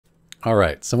All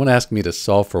right, someone asked me to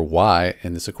solve for y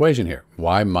in this equation here.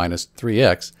 Y minus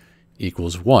 3x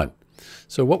equals 1.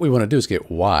 So what we want to do is get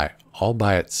y all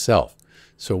by itself.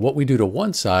 So what we do to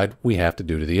one side, we have to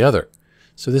do to the other.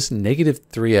 So this negative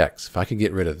 3x, if I could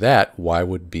get rid of that, y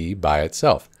would be by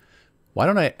itself. Why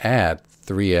don't I add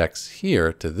 3x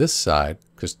here to this side,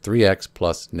 because 3x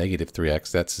plus negative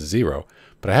 3x, that's 0.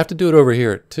 But I have to do it over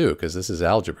here too, because this is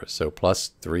algebra, so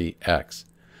plus 3x.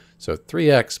 So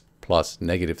 3x plus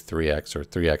negative 3x, or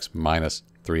 3x minus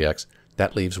 3x,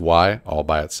 that leaves y all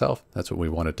by itself. That's what we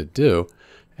wanted to do.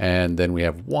 And then we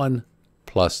have 1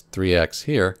 plus 3x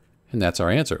here, and that's our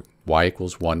answer. Y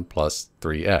equals 1 plus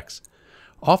 3x.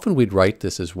 Often we'd write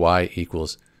this as y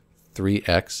equals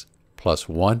 3x plus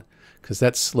 1, because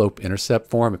that's slope-intercept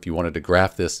form. If you wanted to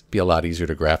graph this, it'd be a lot easier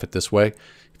to graph it this way.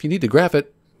 If you need to graph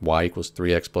it, y equals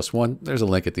 3x plus 1, there's a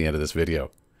link at the end of this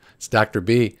video. It's Dr.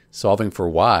 B solving for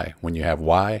y when you have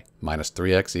y minus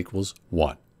 3x equals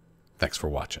 1. Thanks for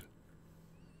watching.